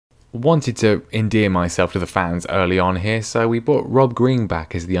wanted to endear myself to the fans early on here, so we brought Rob Green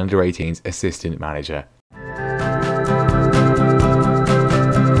back as the under-18s assistant manager.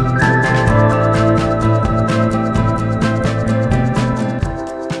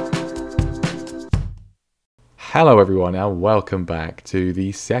 Hello everyone and welcome back to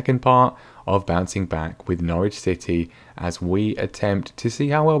the second part of Bouncing Back with Norwich City as we attempt to see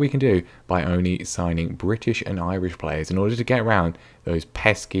how well we can do by only signing British and Irish players in order to get around those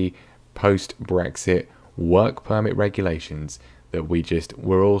pesky post-Brexit work permit regulations that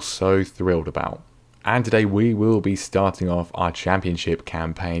we're all so thrilled about. And today we will be starting off our championship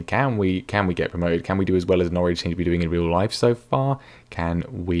campaign. Can we get promoted? Can we do as well as Norwich seem to be doing in real life so far? Can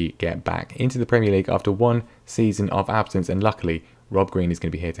we get back into the Premier League after one season of absence? And luckily, Rob Green is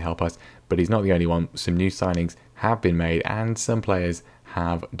going to be here to help us. But he's not the only one. Some new signings have been made and some players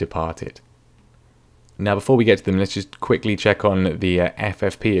have departed. Now, before we get to them, let's just quickly check on the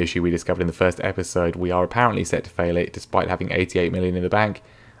FFP issue we discovered in the first episode. We are apparently set to fail it despite having 88 million in the bank.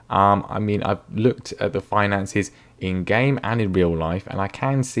 I've looked at the finances in game and in real life, and I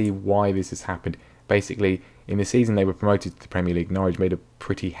can see why this has happened. Basically, in the season they were promoted to the Premier League, Norwich made a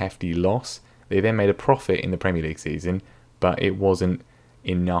pretty hefty loss. They then made a profit in the Premier League season, but it wasn't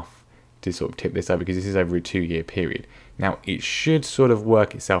enough to sort of tip this over because this is over a 2-year period. Now, it should sort of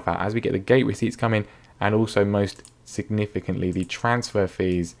work itself out as we get the gate receipts coming, and also most significantly the transfer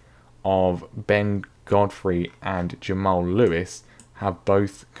fees of Ben Godfrey and Jamal Lewis have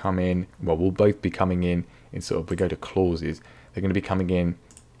both come in, well, will both be coming in sort of, we go to clauses, they're going to be coming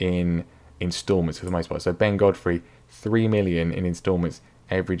in installments for the most part. So Ben Godfrey, 3 million in installments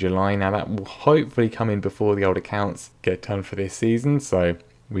every July. Now that will hopefully come in before the old accounts get done for this season, so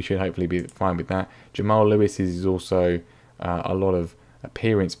we should hopefully be fine with that. Jamal Lewis is also a lot of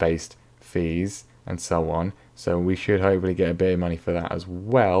appearance-based fees and so on, so we should hopefully get a bit of money for that as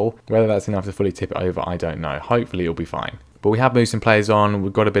well. Whether that's enough to fully tip it over, I don't know. Hopefully it'll be fine. But we have moved some players on,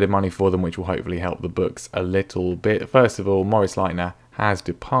 we've got a bit of money for them, which will hopefully help the books a little bit. First of all, Maurice Leitner has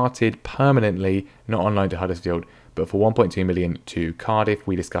departed permanently, not on loan to Huddersfield, but for 1.2 million to Cardiff.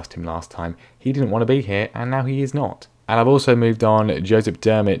 We discussed him last time. He didn't want to be here, and now he is not. And I've also moved on Joseph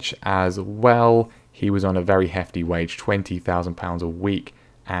Dermich as well. He was on a very hefty wage, £20,000 a week,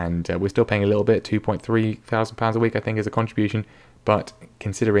 and we're still paying a little bit, £2,300 a week, I think, as a contribution. But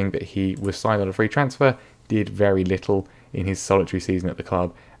considering that he was signed on a free transfer, did very little in his solitary season at the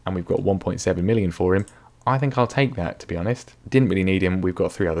club, and we've got 1.7 million for him, I think I'll take that, to be honest. Didn't really need him, we've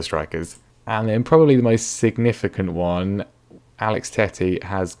got 3 other strikers. And then probably the most significant one, Alex Tettey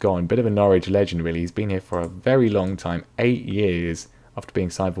has gone. Bit of a Norwich legend, really. He's been here for a very long time, 8 years after being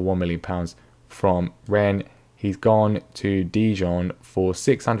signed for £1 million from Rennes. He's gone to Dijon for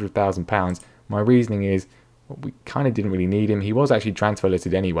 £600,000. My reasoning is, well, we kind of didn't really need him. He was actually transfer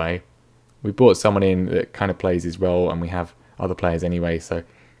listed anyway. We brought someone in that kind of plays his role, and we have other players anyway, so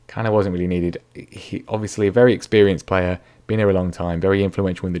kind of wasn't really needed. He obviously a very experienced player, been here a long time, very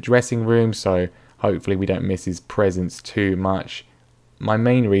influential in the dressing room, so hopefully we don't miss his presence too much. My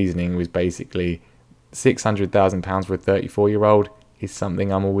main reasoning was basically £600,000 for a 34-year-old is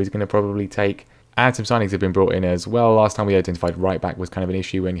something I'm always going to probably take. And some signings have been brought in as well. Last time we identified right back was kind of an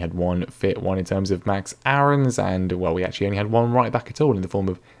issue when you had one fit, one in terms of Max Aarons, and well, we actually only had one right back at all in the form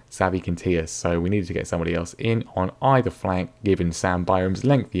of Xavi Quintillas, so we needed to get somebody else in on either flank. Given Sam Byram's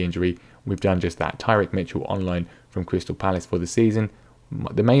lengthy injury, we've done just that. Tyrick Mitchell on loan from Crystal Palace for the season.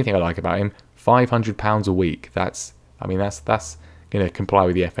 The main thing I like about him, £500 a week. That's going to comply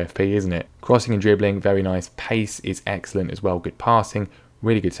with the FFP, isn't it? Crossing and dribbling, very nice. Pace is excellent as well. Good passing,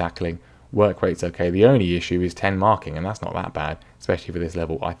 really good tackling. Work rate's okay. The only issue is 10 marking, and that's not that bad, especially for this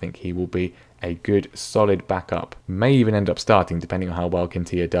level. I think he will be a good, solid backup. May even end up starting, depending on how well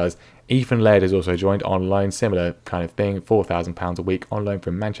Quintilla does. Ethan Laird has also joined on loan, similar kind of thing, £4,000 a week on loan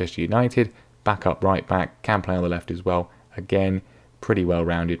from Manchester United. Backup right back, can play on the left as well. Again, pretty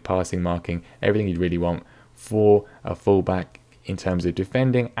well-rounded, passing, marking, everything you'd really want for a fullback in terms of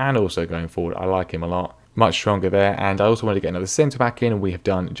defending and also going forward. I like him a lot. Much stronger there, and I also wanted to get another centre-back in, and we have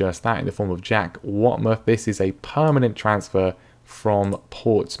done just that in the form of Jack Watmouth. This is a permanent transfer from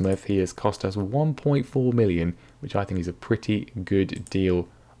Portsmouth. He has cost us 1.4 million, which I think is a pretty good deal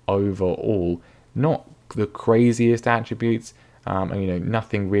overall. Not the craziest attributes, and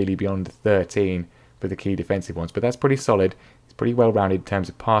nothing really beyond 13 for the key defensive ones, but that's pretty solid. It's pretty well-rounded in terms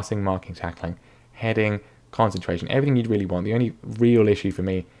of passing, marking, tackling, heading, concentration, everything you'd really want. The only real issue for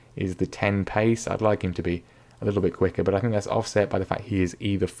me is the 10 pace. I'd like him to be a little bit quicker, but I think that's offset by the fact he is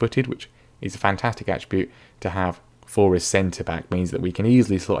either-footed, which is a fantastic attribute to have for a centre-back. Means that we can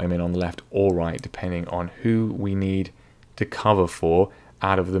easily slot him in on the left or right, depending on who we need to cover for.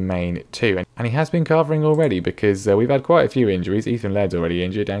 out of the main two. And he has been covering already because we've had quite a few injuries. Ethan Laird's already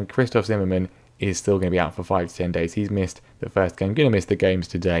injured, and Christoph Zimmermann is still going to be out for 5 to 10 days. He's missed the first game, going to miss the games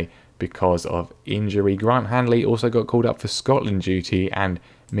today because of injury. Grant Hanley also got called up for Scotland duty and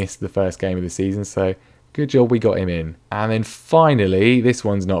missed the first game of the season, so good job we got him in. And then finally, this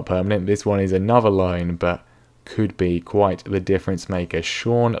one's not permanent. This one is another loan, but could be quite the difference maker.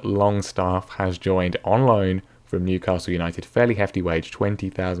 Sean Longstaff has joined on loan from Newcastle United. Fairly hefty wage,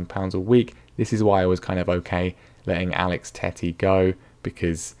 £20,000 a week. This is why I was kind of okay letting Alex Tettey go,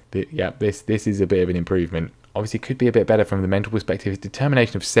 because this is a bit of an improvement. Obviously could be a bit better from the mental perspective. His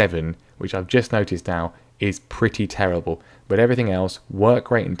determination of 7, which I've just noticed now, is pretty terrible. But everything else,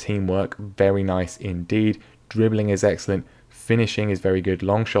 work rate and teamwork, very nice indeed. Dribbling is excellent. Finishing is very good.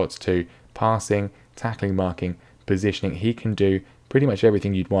 Long shots too. Passing, tackling, marking, positioning. He can do pretty much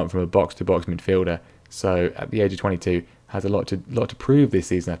everything you'd want from a box-to-box midfielder. So at the age of 22, has a lot to prove this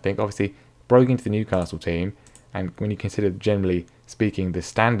season, I think. Obviously, broke into the Newcastle team. And when you consider, generally speaking, the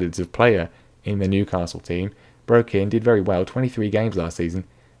standards of player in the Newcastle team, broke in, did very well, 23 games last season.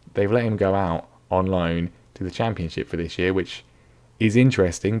 They've let him go out on loan to the Championship for this year, which is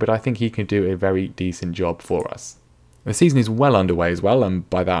interesting, but I think he can do a very decent job for us. The season is well underway as well, and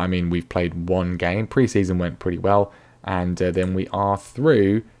by that I mean we've played 1 game. Pre-season went pretty well, and then we are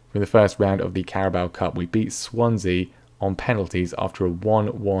through from the first round of the Carabao Cup. We beat Swansea on penalties after a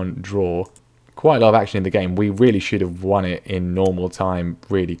 1-1 draw. Quite a lot of action in the game. We really should have won it in normal time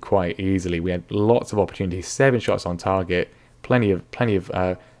really quite easily. We had lots of opportunities, 7 shots on target, plenty of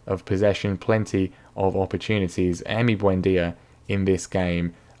possession, plenty of opportunities. Emi Buendia in this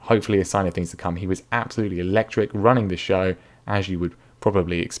game, hopefully a sign of things to come. He was absolutely electric, running the show, as you would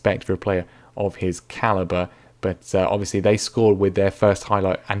probably expect for a player of his calibre. But obviously they scored with their first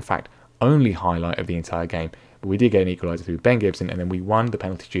highlight, in fact, only highlight of the entire game. But we did get an equaliser through Ben Gibson, and then we won the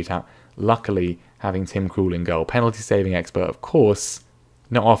penalty shootout, luckily having Tim Krul in goal. Penalty saving expert, of course.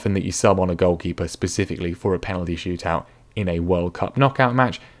 Not often that you sub on a goalkeeper specifically for a penalty shootout in a World Cup knockout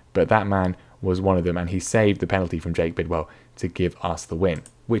match, but that man was one of them, and he saved the penalty from Jake Bidwell to give us the win,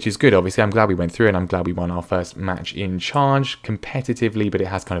 which is good. Obviously, I'm glad we went through, and I'm glad we won our first match in charge competitively, but it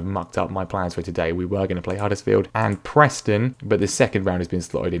has kind of mucked up my plans for today. We were going to play Huddersfield and Preston, but the second round has been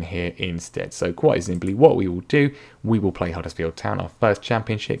slotted in here instead. So quite simply, what we will do, we will play Huddersfield Town, our first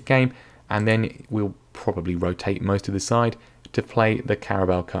Championship game, and then we'll probably rotate most of the side to play the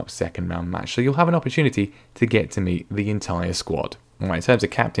Carabao Cup second round match. So you'll have an opportunity to get to meet the entire squad. All right, in terms of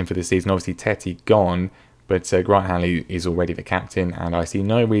captain for the season, obviously Tettey gone, but Grant Hanley is already the captain, and I see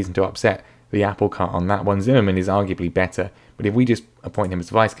no reason to upset the apple cart on that one. Zimmermann is arguably better, but if we just appoint him as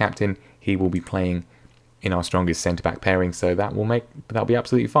vice captain, he will be playing in our strongest centre-back pairing, so that'll be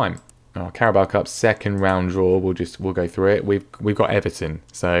absolutely fine. Our Carabao Cup second round draw, we'll go through it. We've got Everton,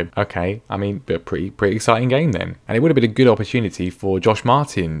 so okay. I mean, but pretty exciting game then, and it would have been a good opportunity for Josh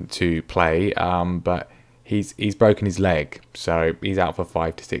Martin to play, but he's broken his leg, so he's out for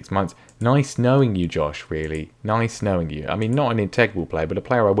 5 to 6 months. Nice knowing you, Josh, really. Nice knowing you. I mean, not an integral player, but a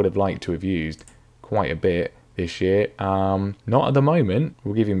player I would have liked to have used quite a bit this year. Not at the moment.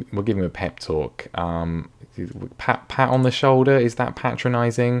 We'll give him a pep talk. Pat on the shoulder, is that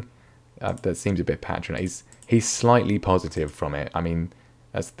patronising? That seems a bit patronising. He's slightly positive from it. I mean,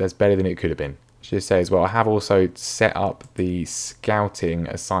 that's better than it could have been. Should say as well, I have also set up the scouting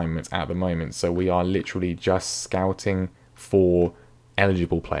assignments at the moment, so we are literally just scouting for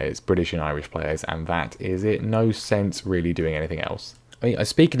eligible players, British and Irish players, and that is it. No sense really doing anything else. I mean,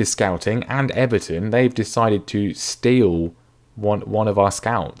 speaking of scouting, and Everton, they've decided to steal one of our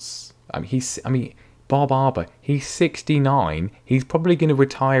scouts. Bob Arbour, he's 69. He's probably going to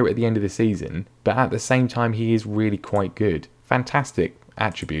retire at the end of the season, but at the same time, he is really quite good. Fantastic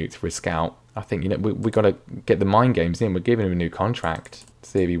attributes for a scout. I think, we got to get the mind games in. We're giving him a new contract.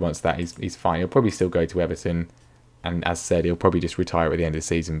 See if he wants that. He's fine. He'll probably still go to Everton. And as said, he'll probably just retire at the end of the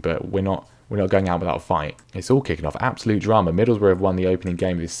season. But we're not going out without a fight. It's all kicking off. Absolute drama. Middlesbrough have won the opening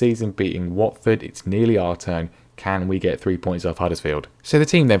game of the season, beating Watford. It's nearly our turn. Can we get 3 points off Huddersfield? So the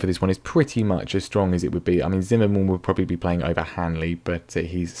team then for this one is pretty much as strong as it would be. I mean, Zimmermann will probably be playing over Hanley, but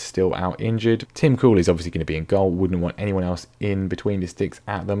he's still out injured. Tim Krul is obviously going to be in goal. Wouldn't want anyone else in between the sticks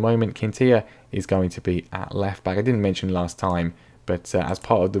at the moment. Kintia is going to be at left back. I didn't mention last time, but as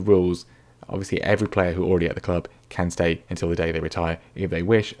part of the rules, obviously every player who already at the club can stay until the day they retire if they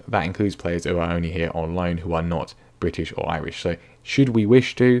wish. That includes players who are only here on loan who are not British or Irish. So should we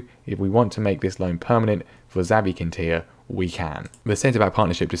wish to, if we want to make this loan permanent for Xavi Kintia, we can. The centre-back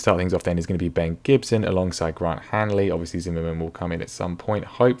partnership to start things off then is going to be Ben Gibson alongside Grant Hanley. Obviously Zimmermann will come in at some point.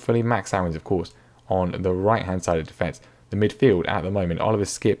 Hopefully Max Aarons, of course, on the right-hand side of defence the midfield at the moment. Oliver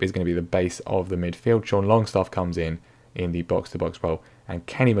Skipp is going to be the base of the midfield. Sean Longstaff comes in the box-to-box role. And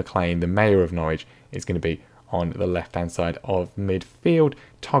Kenny McLean, the mayor of Norwich, is going to be on the left-hand side of midfield.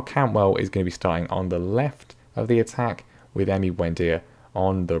 Todd Cantwell is going to be starting on the left of the attack with Emi Buendia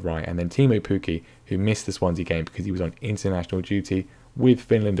on the right. And then Timo Pukki, who missed the Swansea game because he was on international duty with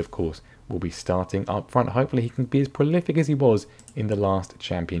Finland, of course, will be starting up front. Hopefully he can be as prolific as he was in the last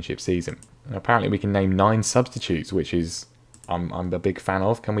championship season. And apparently we can name 9 substitutes, which is I'm a big fan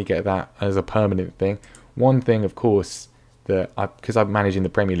of. Can we get that as a permanent thing? One thing, of course, that because I'm managing the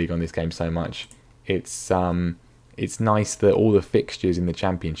Premier League on this game so much, it's nice that all the fixtures in the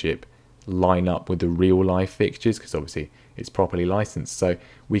Championship line up with the real life fixtures, because obviously it's properly licensed, so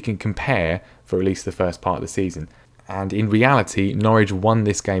we can compare for at least the first part of the season. And in reality, Norwich won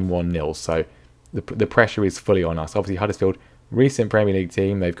this game 1-0, so the pressure is fully on us. Obviously Huddersfield, recent Premier League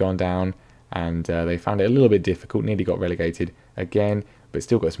team, they've gone down and they found it a little bit difficult, nearly got relegated again, but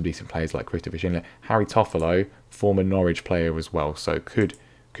still got some decent players like Christopher Schindler. Harry Toffolo, former Norwich player as well, so could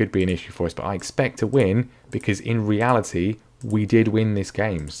be an issue for us. But I expect to win, because in reality, we did win this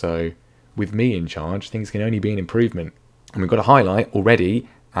game. So with me in charge, things can only be an improvement. And we've got a highlight already,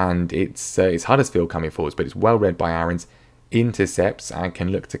 and it's Huddersfield coming forwards, but it's well read by Aarons, intercepts and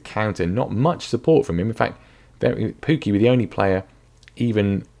can look to counter. Not much support from him. In fact, Pukki was the only player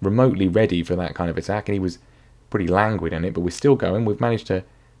even remotely ready for that kind of attack, and he was pretty languid on it, but we're still going. We've managed to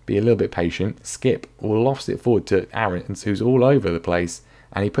be a little bit patient. Skipp lofts it forward to Aarons, who's all over the place,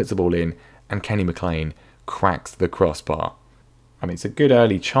 and he puts the ball in, and Kenny McLean cracks the crossbar. I mean, it's a good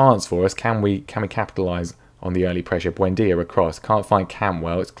early chance for us. Can we capitalise on the early pressure? Buendia across, can't find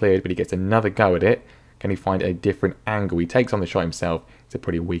Cantwell, it's cleared, but he gets another go at it. Can he find a different angle? He takes on the shot himself. It's a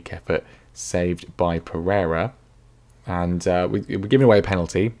pretty weak effort, saved by Pereira. And we're giving away a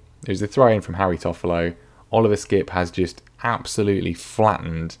penalty. There's a throw in from Harry Toffolo. Oliver Skipp has just absolutely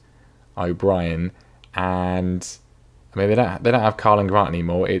flattened O'Brien, and I mean they don't have Carl and Grant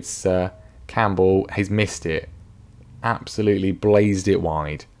anymore. It's Campbell. He's missed it, absolutely blazed it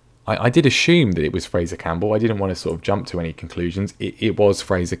wide. I did assume that it was Fraser Campbell. I didn't want to sort of jump to any conclusions. It was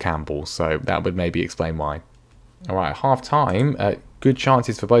Fraser Campbell, so that would maybe explain why. All right, half time. Good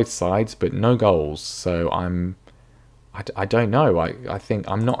chances for both sides, but no goals. So I don't know. I think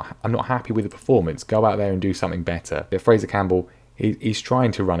I'm not happy with the performance. Go out there and do something better. Fraser Campbell, he's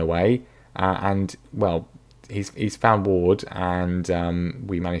trying to run away, and well, he's found Ward, and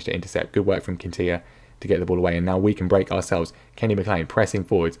we managed to intercept. Good work from Kintia to get the ball away, and now we can break ourselves. Kenny McLean pressing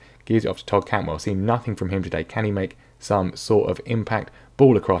forwards, gives it off to Todd Cantwell. Seen nothing from him today. Can he make some sort of impact?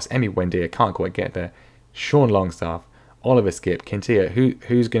 Ball across. Emi Buendia can't quite get there. Sean Longstaff, Oliver Skipp, Kintia.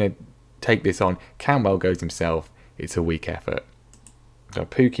 Who's going to take this on? Cantwell goes himself. It's a weak effort. So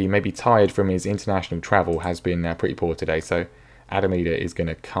Pukki, maybe tired from his international travel, has been pretty poor today. So Adamida is going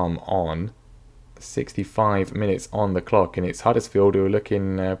to come on. 65 minutes on the clock, and it's Huddersfield who are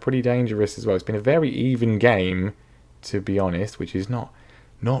looking pretty dangerous as well. It's been a very even game, to be honest, which is not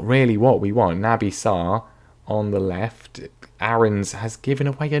really what we want. Naby Sarr on the left. Aarons has given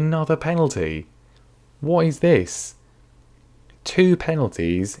away another penalty. What is this? 2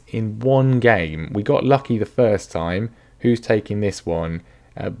 penalties in one game. We got lucky the first time. Who's taking this one?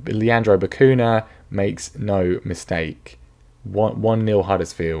 Leandro Bacuna makes no mistake. 1-0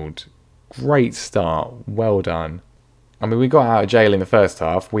 Huddersfield. Great start. Well done. I mean, we got out of jail in the first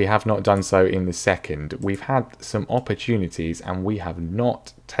half. We have not done so in the second. We've had some opportunities and we have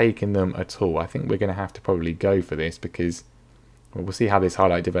not taken them at all. I think we're going to have to probably go for this, because we'll see how this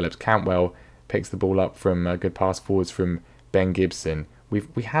highlight develops. Cantwell picks the ball up from a good pass forwards from Ben Gibson.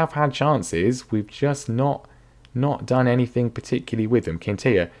 We have had chances. We've just not done anything particularly with them.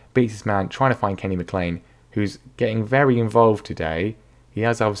 Kintia beats his man, trying to find Kenny McLean, who's getting very involved today. He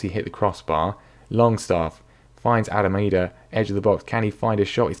has obviously hit the crossbar. Longstaff finds Adamida, edge of the box. Can he find a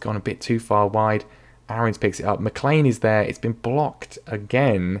shot? He's gone a bit too far wide. Aarons picks it up. McLean is there. It's been blocked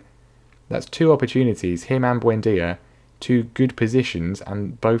again. That's 2 opportunities. Him and Buendia. 2 good positions,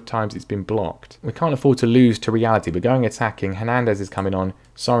 and both times it's been blocked. We can't afford to lose to reality. We're going attacking. Hernandez is coming on.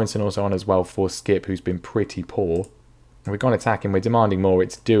 Sorensen also on as well for Skipp, who's been pretty poor. We've gone attacking. We're demanding more.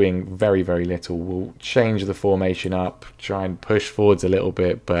 It's doing very, very little. We'll change the formation up, try and push forwards a little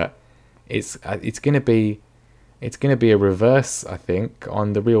bit, but it's going to be a reverse, I think,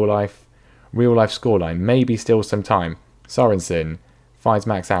 on the real life scoreline. Maybe still some time. Sorensen finds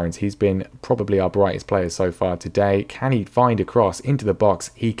Max Aarons. He's been probably our brightest player so far today. Can he find a cross into the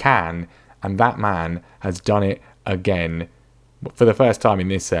box? He can, and that man has done it again for the first time in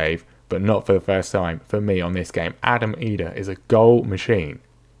this save, but not for the first time for me on this game. Adam Eder is a goal machine.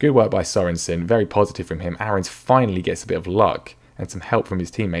 Good work by Sorensen, very positive from him. Aarons finally gets a bit of luck and some help from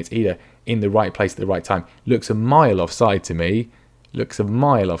his teammates. Ida in the right place at the right time. Looks a mile offside to me. Looks a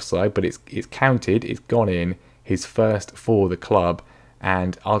mile offside, but it's counted. It's gone in. His first for the club.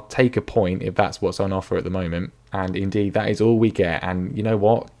 And I'll take a point if that's what's on offer at the moment. And indeed, that is all we get. And you know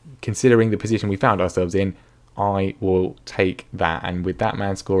what? Considering the position we found ourselves in, I will take that. And with that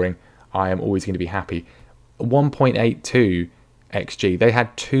man scoring, I am always going to be happy. 1.82 XG. They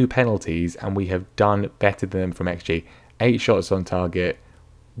had 2 penalties and we have done better than them from XG. 8 shots on target.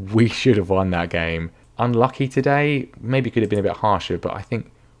 We should have won that game. Unlucky today. Maybe could have been a bit harsher, but I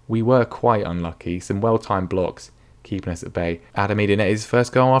think we were quite unlucky. Some well-timed blocks keeping us at bay. Adam Eden, his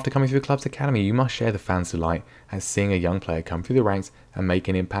first goal after coming through the club's academy. You must share the fans' delight at seeing a young player come through the ranks and make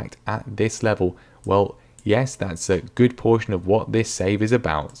an impact at this level. Well, yes, that's a good portion of what this save is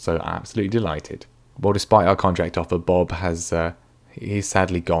about, so absolutely delighted. Well, despite our contract offer, Bob has he's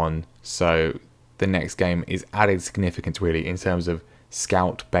sadly gone, so the next game is added significance really in terms of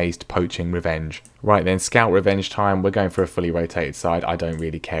scout-based poaching revenge. Right then, scout revenge time. We're going for a fully rotated side. I don't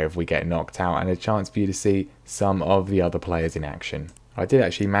really care if we get knocked out, and a chance for you to see some of the other players in action. I did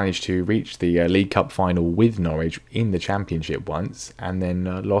actually manage to reach the League Cup final with Norwich in the Championship once, and then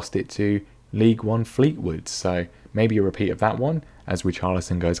lost it to League One Fleetwood, so maybe a repeat of that one as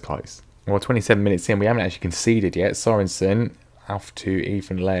Richarlison goes close. Well, 27 minutes in, we haven't actually conceded yet. Sorensen off to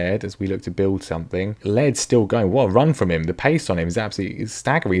Ethan Laird as we look to build something. Laird's still going. What a run from him. The pace on him is absolutely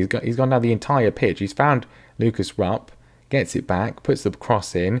staggering. He's gone down the entire pitch. He's found Lucas Rupp, gets it back, puts the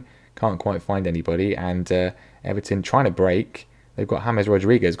cross in, can't quite find anybody, and Everton trying to break. They've got James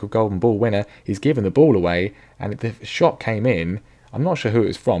Rodriguez, good golden ball winner. He's given the ball away, and the shot came in. I'm not sure who it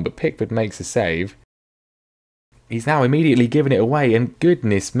was from, but Pickford makes a save. He's now immediately given it away, and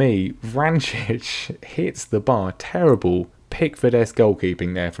goodness me, Vrancic hits the bar. Terrible Pickford-esque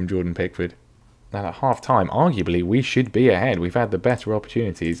goalkeeping there from Jordan Pickford. Now at half-time, arguably, we should be ahead. We've had the better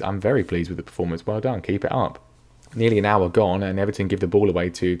opportunities. I'm very pleased with the performance. Well done, keep it up. Nearly an hour gone, and Everton give the ball away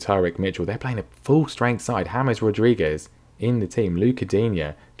to Tyrick Mitchell. They're playing a full-strength side. James Rodriguez in the team, Luca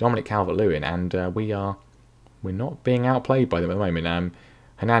Digne, Dominic Calvert-Lewin, and we're not being outplayed by them at the moment.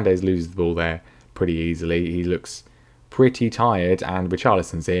 Hernandez loses the ball there pretty easily. He looks pretty tired, and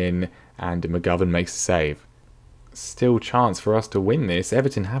Richarlison's in, and McGovern makes a save. Still chance for us to win this.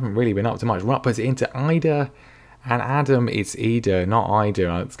 Everton haven't really been up to much. Rupp puts it into Ida, and Adam, it's Ida, not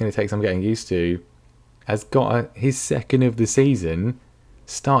Ida. It's going to take some getting used to. Has got his second of the season,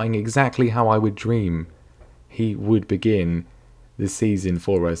 starting exactly how I would dream he would begin the season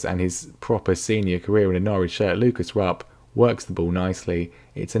for us, and his proper senior career in a Norwich shirt. Lucas Rupp works the ball nicely.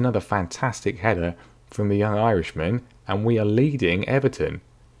 It's another fantastic header from the young Irishman, and we are leading Everton.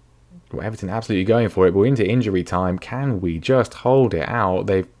 Well, Everton absolutely going for it, but we're into injury time. Can we just hold it out?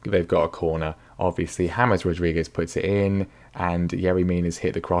 They've got a corner, obviously. James Rodriguez puts it in, and Yerry Mina's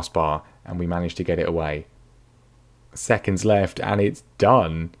hit the crossbar, and we managed to get it away. Seconds left, and it's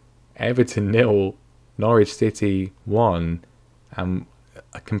done. Everton 0, Norwich City 1, and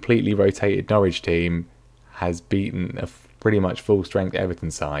a completely rotated Norwich team has beaten a pretty much full-strength Everton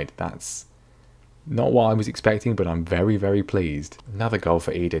side. That's not what I was expecting, but I'm very, very pleased. Another goal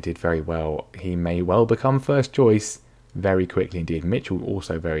for Ida, did very well. He may well become first choice very quickly indeed. Mitchell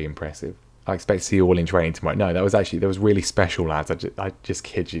also very impressive. I expect to see you all in training tomorrow. No, that was really special, lads. I just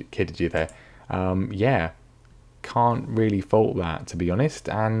kidded you there. Yeah, can't really fault that, to be honest,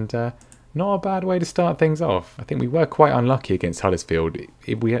 and not a bad way to start things off. I think we were quite unlucky against Huddersfield.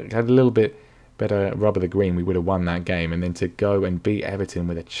 If we had a little bit better rub of the green, we would have won that game, and then to go and beat Everton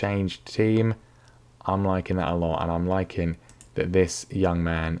with a changed team, I'm liking that a lot, and I'm liking that this young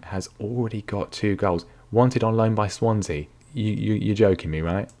man has already got 2 goals. Wanted on loan by Swansea. You're joking me,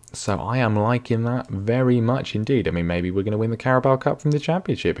 right? So I am liking that very much indeed. I mean, maybe we're going to win the Carabao Cup from the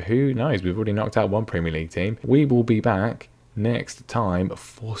Championship. Who knows? We've already knocked out one Premier League team. We will be back next time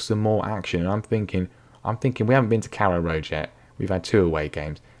for some more action. I'm thinking we haven't been to Carrow Road yet. We've had 2 away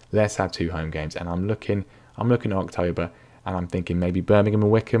games. Let's have 2 home games, and I'm looking at October. And I'm thinking maybe Birmingham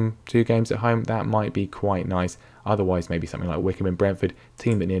and Wycombe, 2 games at home. That might be quite nice. Otherwise, maybe something like Wycombe and Brentford,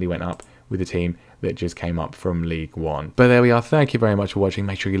 team that nearly went up with a team that just came up from League One. But there we are. Thank you very much for watching.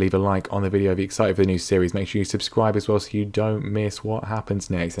 Make sure you leave a like on the video if you're excited for the new series. Make sure you subscribe as well so you don't miss what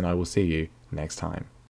happens next. And I will see you next time.